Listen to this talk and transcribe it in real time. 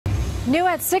New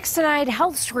at 6 tonight,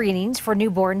 health screenings for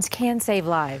newborns can save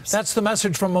lives. That's the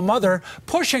message from a mother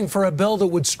pushing for a bill that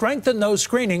would strengthen those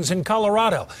screenings in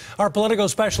Colorado. Our political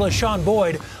specialist, Sean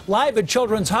Boyd, live at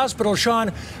Children's Hospital.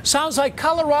 Sean, sounds like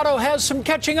Colorado has some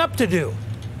catching up to do.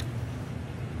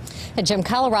 And Jim,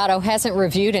 Colorado hasn't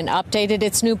reviewed and updated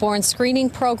its newborn screening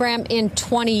program in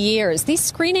 20 years. These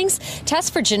screenings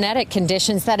test for genetic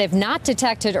conditions that, if not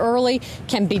detected early,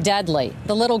 can be deadly.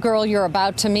 The little girl you're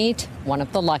about to meet, one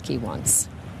of the lucky ones.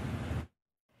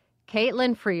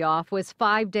 Caitlin Freehoff was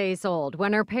 5 days old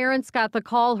when her parents got the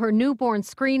call her newborn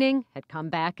screening had come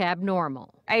back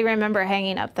abnormal. I remember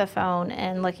hanging up the phone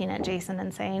and looking at Jason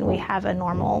and saying, "We have a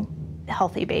normal,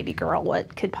 healthy baby girl.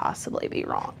 What could possibly be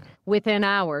wrong?" Within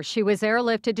hours, she was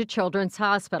airlifted to Children's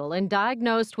Hospital and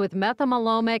diagnosed with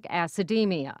methylmalonic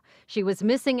acidemia. She was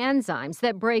missing enzymes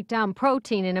that break down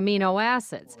protein and amino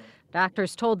acids.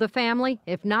 Doctors told the family,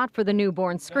 if not for the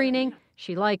newborn screening,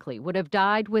 she likely would have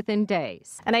died within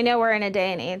days. And I know we're in a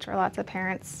day and age where lots of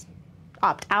parents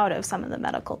opt out of some of the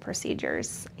medical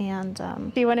procedures, and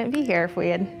she wouldn't be here if we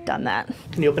had done that.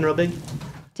 Can you open real big?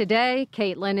 Today,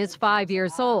 Caitlin is 5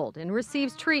 years old and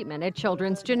receives treatment at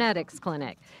Children's Genetics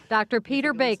Clinic. Dr.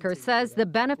 Peter Baker says the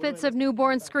benefits of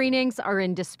newborn screenings are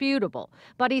indisputable,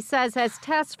 but he says as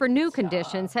tests for new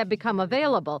conditions have become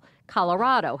available,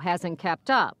 Colorado hasn't kept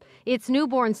up. Its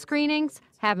newborn screenings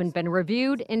haven't been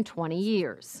reviewed in 20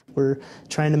 years. We're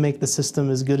trying to make the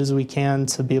system as good as we can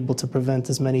to be able to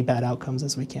prevent as many bad outcomes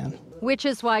as we can. Which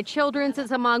is why Children's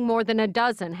is among more than a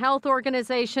dozen health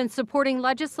organizations supporting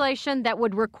legislation that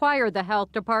would require the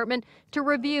health department to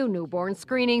review newborn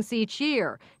screenings each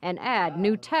year and add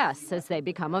new tests as they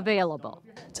become available.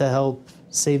 To help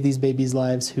save these babies'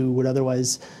 lives who would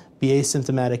otherwise be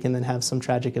asymptomatic and then have some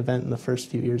tragic event in the first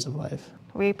few years of life.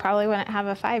 We probably wouldn't have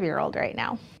a 5-year-old right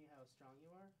now.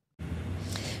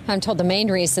 I'm told the main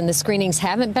reason the screenings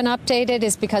haven't been updated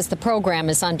is because the program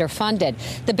is underfunded.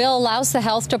 The bill allows the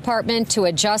health department to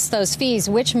adjust those fees,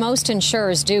 which most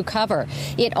insurers do cover.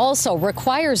 It also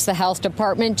requires the health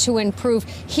department to improve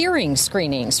hearing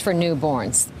screenings for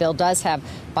newborns. The bill does have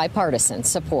bipartisan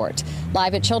support.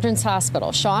 Live at Children's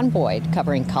Hospital, Sean Boyd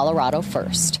covering Colorado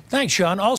First. Thanks, Sean.